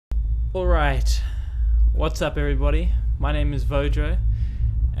Alright, what's up everybody? My name is Vojo,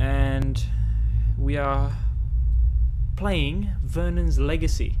 and we are playing Vernon's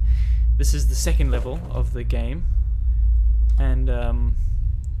Legacy. This is the second level of the game, and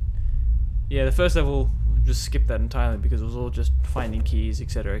yeah, the first level, just skip that entirely because it was all just finding keys,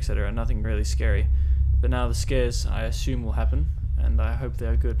 etc, etc, nothing really scary. But now the scares, I assume, will happen, and I hope they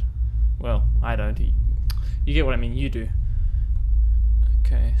are good. Well, I don't. You get what I mean, you do.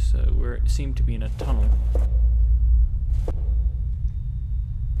 Okay, so we seem to be in a tunnel.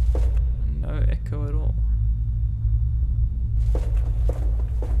 No echo at all.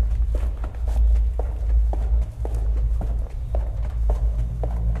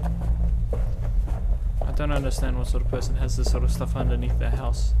 I don't understand what sort of person has this sort of stuff underneath their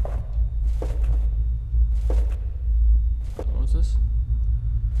house. What was this?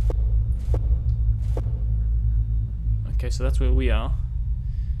 Okay, so that's where we are.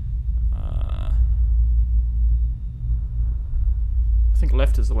 I think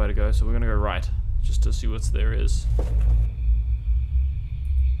left is the way to go, so we're gonna go right, just to see what there is.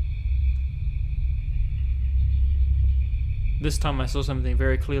 This time I saw something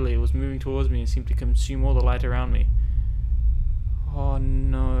very clearly. It was moving towards me and seemed to consume all the light around me. Oh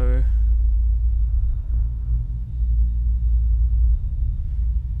no.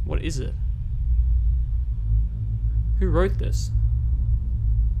 What is it? Who wrote this?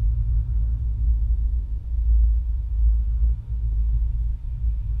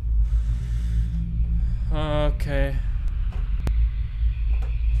 Okay.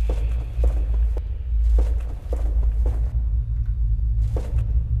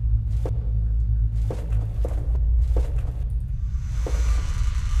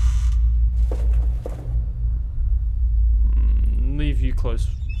 Leave you close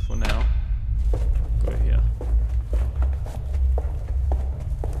for now. Go here.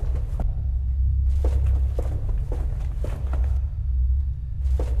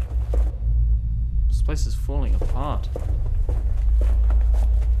 This place is falling apart.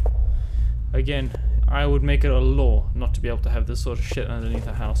 Again, I would make it a law not to be able to have this sort of shit underneath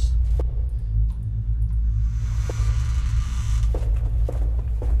a house.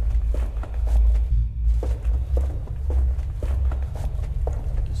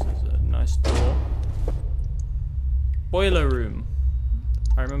 This is a nice door. Boiler room.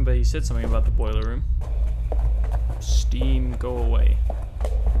 I remember he said something about the boiler room. Steam, go away.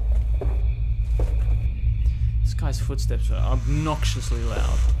 This guy's footsteps are obnoxiously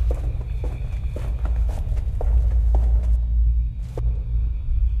loud.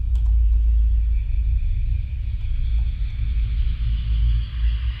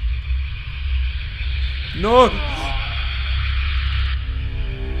 No!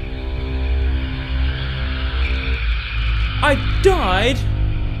 I died?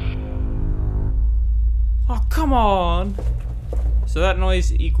 Oh, come on! So that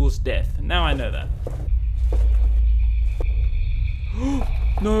noise equals death. Now I know that.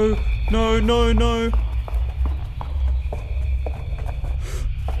 No, no, no, no.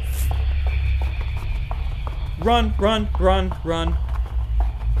 Run, run, run, run.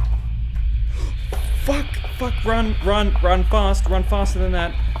 Fuck, fuck, run, run, run fast, run faster than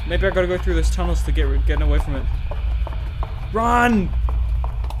that. Maybe I gotta go through those tunnels to getting away from it. Run!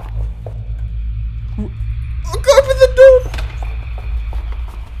 Go open the door!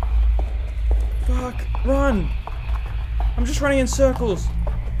 Fuck, run! I'm just running in circles.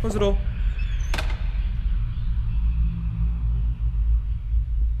 Close the door.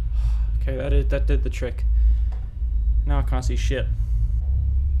 Okay, that did the trick. Now I can't see shit.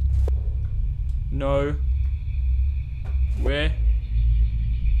 No. Where?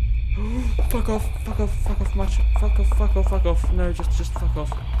 Fuck off, fuck off, fuck off, much. Fuck off, fuck off, fuck off. No, just fuck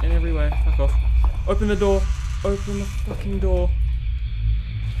off. In every way, fuck off. Open the door. Open the fucking door.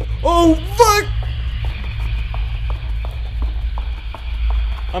 Oh, fuck!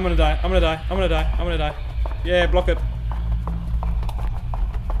 I'm gonna die, I'm gonna die, I'm gonna die, I'm gonna die. Yeah, block it.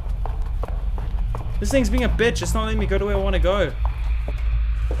 This thing's being a bitch, it's not letting me go to where I want to go.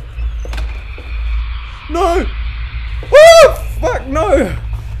 No! Oh, fuck, no!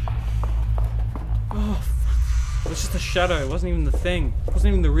 Oh, fuck. It was just a shadow, it wasn't even the thing. It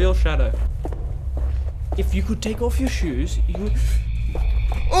wasn't even the real shadow. If you could take off your shoes, you would...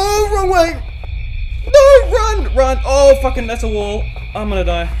 Oh, wrong way! No, run, run! Oh, fucking, that's a wall. I'm gonna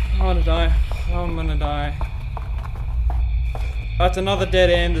die. I'm gonna die. I'm gonna die. That's another dead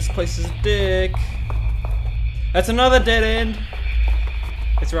end. This place is a dick. That's another dead end.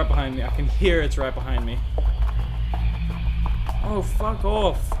 It's right behind me. I can hear it's right behind me. Oh, fuck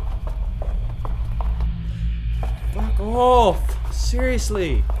off. Fuck off.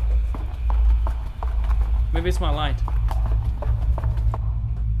 Seriously. Maybe it's my light.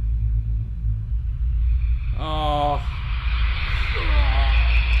 Oh.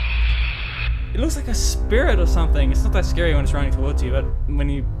 It looks like a spirit or something. It's not that scary when it's running towards you, but when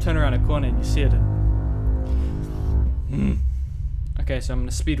you turn around a corner and you see it. Okay, so I'm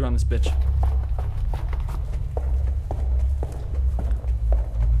gonna speed run this bitch.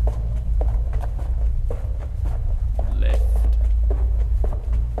 Left.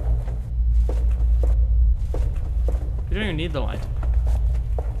 You don't even need the light.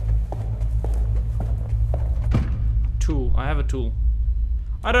 Tool. I have a tool.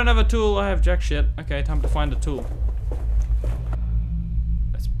 I don't have a tool, I have jack shit. Okay, time to find a tool.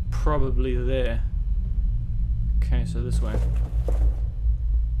 That's probably there. Okay, so this way.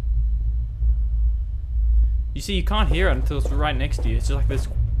 You see, you can't hear it until it's right next to you. It's just like this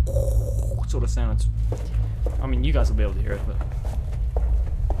sort of sound. I mean, you guys will be able to hear it, but...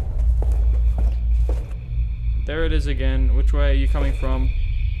 There it is again. Which way are you coming from?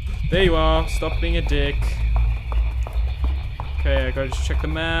 There you are. Stop being a dick. Okay, I gotta just check the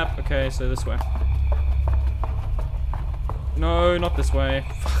map. Okay, so this way. No, not this way.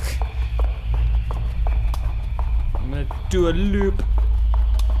 Fuck. I'm gonna do a loop.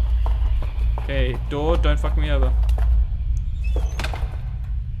 Okay, door, don't fuck me over.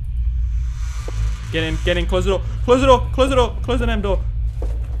 Get in, close the door, close the door, close the door, close the damn door.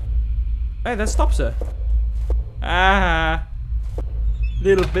 Hey, that stops her. Ah,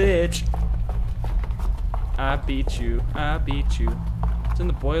 little bitch. I beat you. I beat you. It's in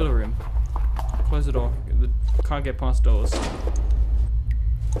the boiler room. Close the door. Can't get past doors.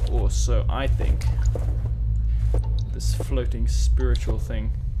 Or so I think. This floating spiritual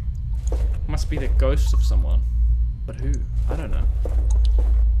thing must be the ghost of someone. But who? I don't know.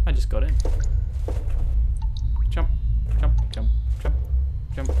 I just got in. Jump, jump, jump, jump,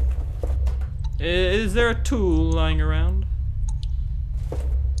 jump. Is there a tool lying around?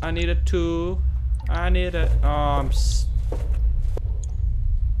 I need a tool. I need a... Oh,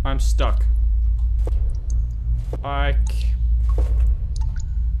 I'm stuck.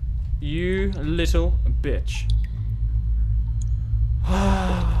 You little bitch.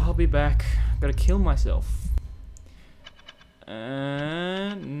 I'll be back. Gotta kill myself.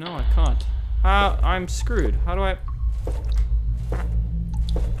 No, I can't. I'm screwed. How do I...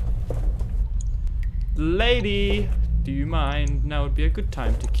 Lady, do you mind? Now would be a good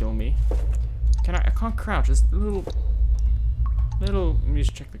time to kill me. I can't crouch. It's a little. Let me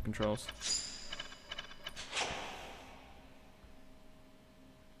just check the controls.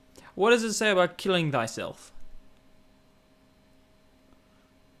 What does it say about killing thyself?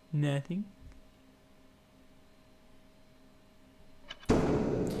 Nothing.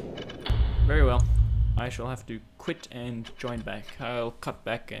 Very well. I shall have to quit and join back. I'll cut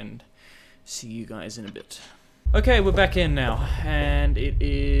back and see you guys in a bit. Okay, we're back in now, and it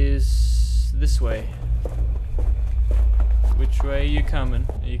is this way. Which way are you coming?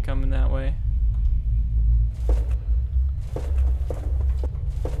 Are you coming that way?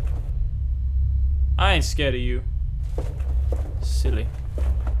 I ain't scared of you. Silly.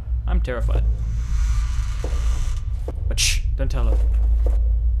 I'm terrified. But shh, don't tell her.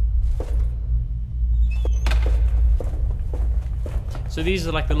 So these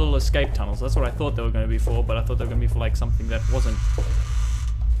are like the little escape tunnels. That's what I thought they were going to be for, but I thought they were going to be for like something that wasn't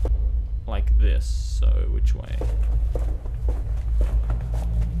like this. So which way?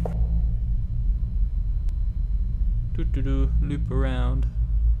 Doo-doo-doo, loop around.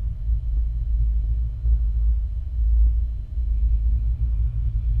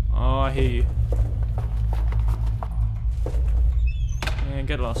 Oh, I hear you. Yeah,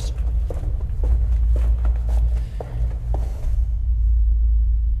 get lost.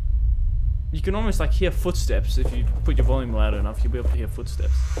 You can almost like hear footsteps if you put your volume loud enough. You'll be able to hear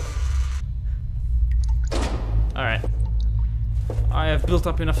footsteps. Alright. I have built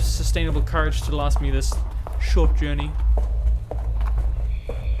up enough sustainable courage to last me this short journey.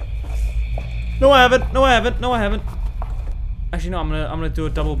 No, I haven't. No, I haven't. No, I haven't. Actually, no. I'm gonna do a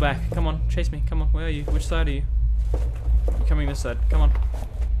double back. Come on, chase me. Come on. Where are you? Which side are you? You're coming this side. Come on.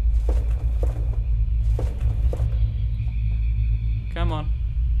 Come on.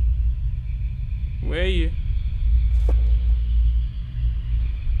 Where are you?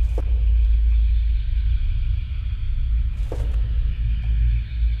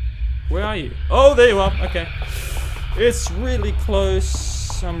 Where are you? Oh, there you are. Okay. It's really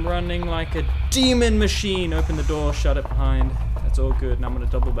close. I'm running like a demon machine. Open the door, shut it behind. That's all good. Now I'm gonna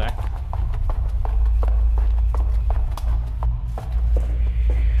double back.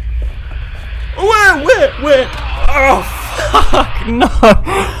 Where? Oh, fuck, no.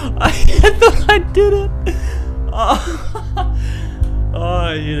 I thought I did it. Oh,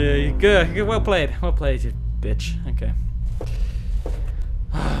 oh yeah, good. Well played, you bitch. Okay.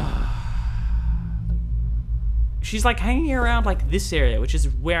 She's like hanging around like this area, which is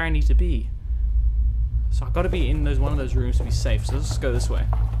where I need to be. So I've got to be in one of those rooms to be safe. So let's just go this way.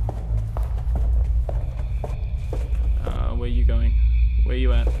 Where are you going? Where are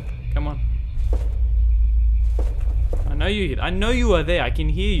you at? Come on. I know you are there. I can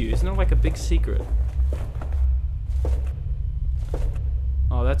hear you. It's not like a big secret.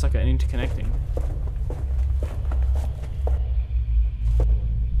 Oh, that's like an interconnecting.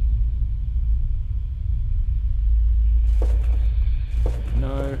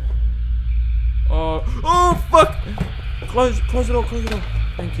 No. Oh fuck! Close the door, close the door.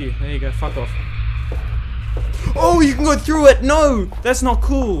 Thank you. There you go. Fuck off. Oh, you can go through it. No, that's not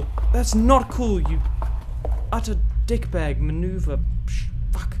cool. That's not cool. You utter dickbag maneuver.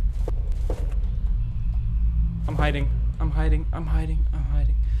 Fuck. I'm hiding. I'm hiding. I'm hiding. I'm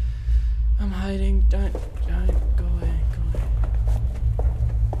hiding. I'm hiding. Don't go away. Go away.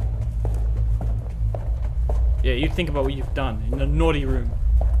 Yeah, you think about what you've done in the naughty room.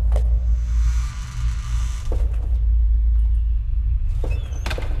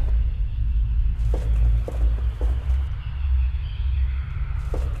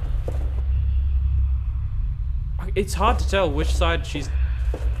 It's hard to tell which side she's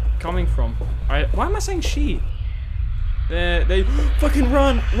coming from. Alright, why am I saying she? They fucking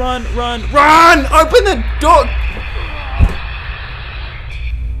run! Open the door!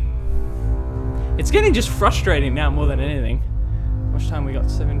 It's getting just frustrating now more than anything. How much time we got?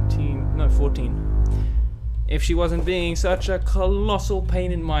 17, no, 14. If she wasn't being such a colossal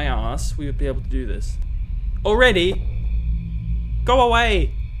pain in my ass, we would be able to do this. Already? Go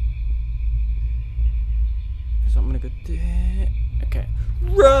away! So I'm gonna go there. Okay.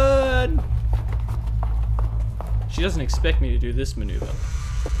 Run! She doesn't expect me to do this maneuver.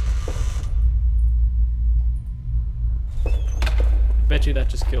 Bet you that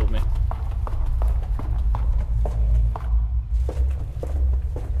just killed me.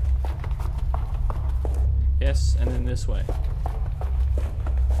 Yes, and then this way.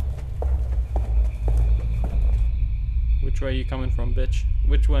 Which way are you coming from, bitch?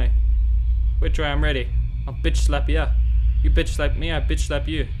 Which way? Which way? I'm ready. I'll bitch slap ya. You bitch slap me, I bitch slap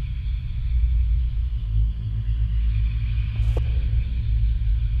you.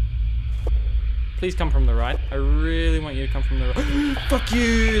 Please come from the right. I really want you to come from the right. Fuck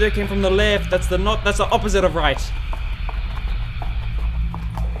you! They came from the left. That's the opposite of right.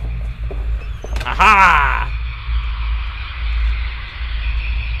 Aha!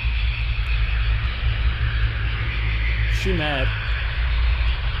 She mad.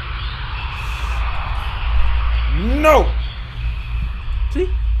 No! See?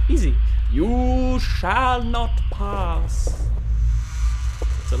 Easy. You shall not pass.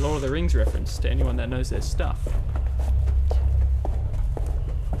 It's a Lord of the Rings reference to anyone that knows their stuff.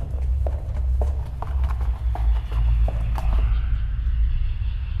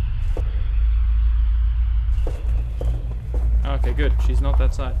 Okay, good. She's not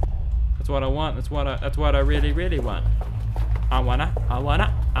that side. That's what I want. That's what I really, really want. I wanna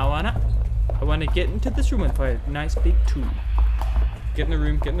get into this room and find a nice big tool. Get in the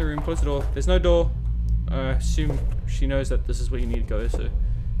room, close the door. There's no door. Assume she knows that this is where you need to go, so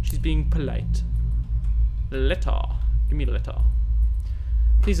she's being polite. Letter. Give me the letter.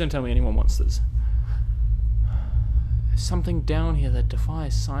 Please don't tell me anyone wants this. There's something down here that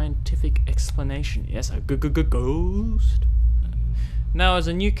defies scientific explanation. Yes, a ghost. Now, as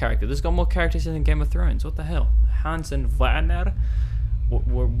a new character, there's got more characters in Game of Thrones. What the hell? Hans and Werner?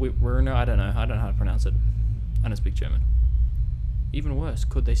 Werner? I don't know. I don't know how to pronounce it. I don't speak German. Even worse,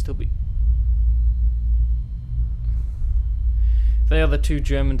 could they still be? They are the two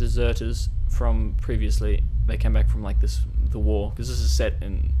German deserters from previously. They came back from like the war, because this is set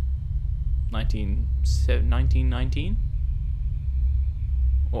in 1919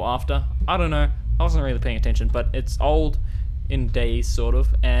 or after. I don't know. I wasn't really paying attention, but it's old in days, sort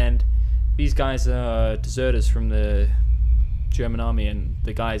of. And these guys are deserters from the German army, and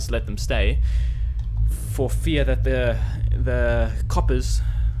the guys let them stay for fear that the coppers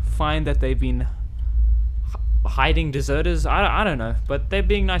find that they've been hiding deserters. I don't know, but they're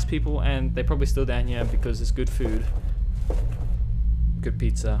being nice people, and they're probably still down here because there's good food, good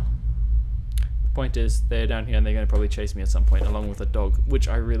pizza. The point is, they're down here and they're going to probably chase me at some point, along with a dog, which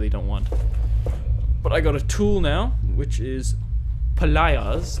I really don't want. But I got a tool now, which is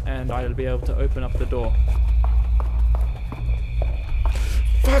pliers, and I'll be able to open up the door.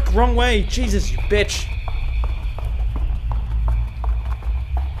 Fuck, wrong way! Jesus, you bitch!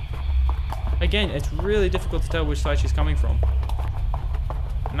 Again, it's really difficult to tell which side she's coming from.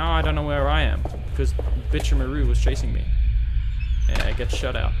 Now I don't know where I am, because Bitcher Maru was chasing me. Yeah, I get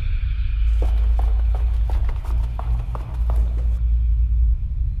shut out.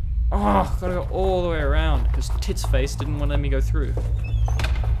 Oh, gotta go all the way around, because Tits Face didn't want to let me go through.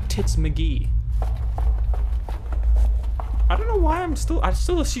 Tits McGee. I don't know why I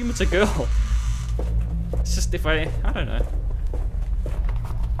still assume it's a girl. It's just if I don't know.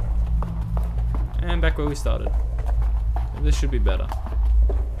 And back where we started. This should be better.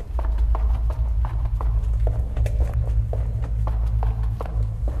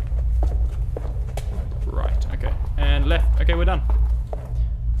 Right, okay. And left. Okay, we're done.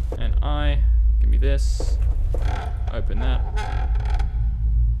 And give me this. Open that.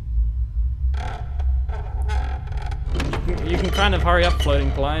 You can kind of hurry up,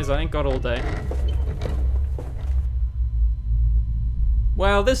 floating plies. I ain't got all day.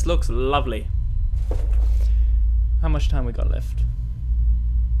 Well, this looks lovely. How much time we got left?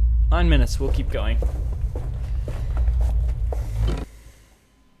 9 minutes. We'll keep going.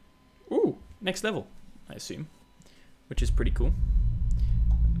 Ooh, next level, I assume, which is pretty cool.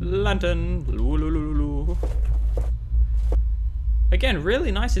 Lantern. Again,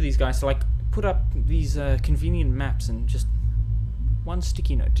 really nice of these guys to like put up these convenient maps and just one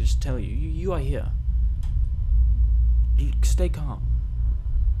sticky note to just tell you, you are here. Stay calm.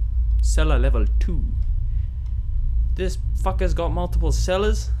 Cellar level 2. This fucker's got multiple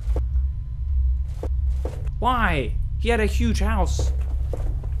cellars. Why? He had a huge house.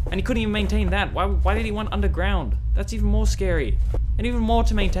 And he couldn't even maintain that. Why did he want underground? That's even more scary. And even more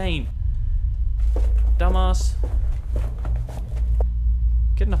to maintain. Dumbass.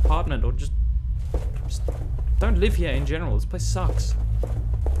 Get an apartment or just don't live here in general. This place sucks.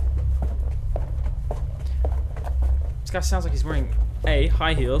 This guy sounds like he's wearing A,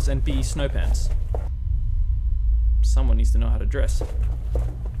 high heels, and B, snow pants. Someone needs to know how to dress.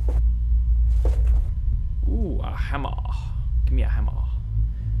 Ooh, a hammer. Give me a hammer.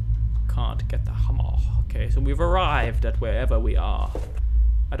 Can't get the hammer. Okay, so we've arrived at wherever we are.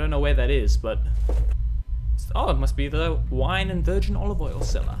 I don't know where that is, but... Oh, it must be the wine and virgin olive oil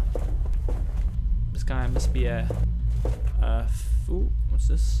cellar. This guy must be a... ooh, what's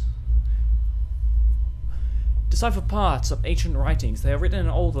this? Decipher parts of ancient writings. They are written in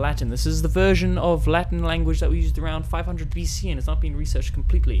Old Latin. This is the version of Latin language that we used around 500 BC and it's not been researched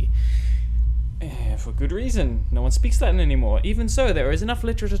completely. For good reason. No one speaks Latin anymore. Even so, there is enough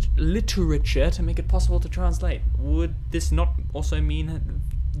literature to make it possible to translate. Would this not also mean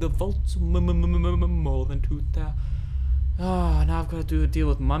the vaults more than 2,000? Oh, now I've got to do a deal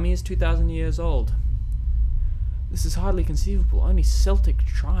with mummies 2,000 years old. This is hardly conceivable. Only Celtic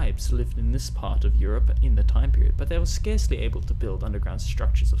tribes lived in this part of Europe in the time period, but they were scarcely able to build underground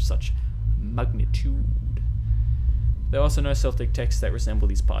structures of such magnitude. There are also no Celtic texts that resemble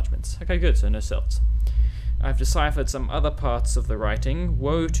these parchments. Okay, good, so no Celts. I've deciphered some other parts of the writing.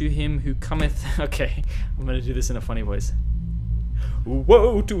 Woe to him who cometh... Okay, I'm going to do this in a funny voice.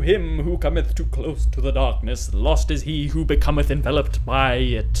 Woe to him who cometh too close to the darkness. Lost is he who becometh enveloped by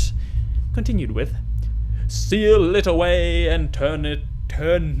it. Continued with... Seal it away and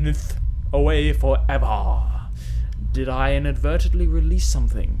turneth away forever. Did I inadvertently release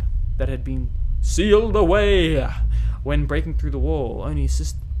something that had been sealed away when breaking through the wall? Only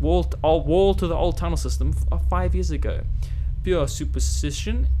wall to the old tunnel system 5 years ago. Pure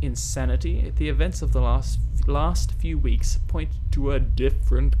superstition, insanity. The events of the last few weeks point to a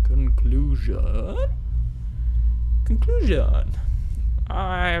different conclusion.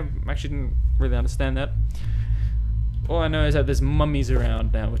 I actually didn't really understand that. All I know is that there's mummies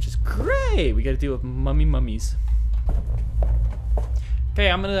around now, which is great. We got to deal with mummies. Okay,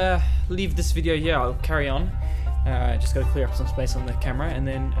 I'm gonna leave this video here. I'll carry on. Just got to clear up some space on the camera, and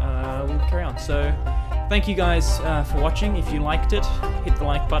then we'll carry on. So, thank you guys for watching. If you liked it, hit the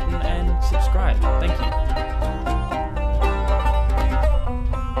like button and subscribe. Thank you.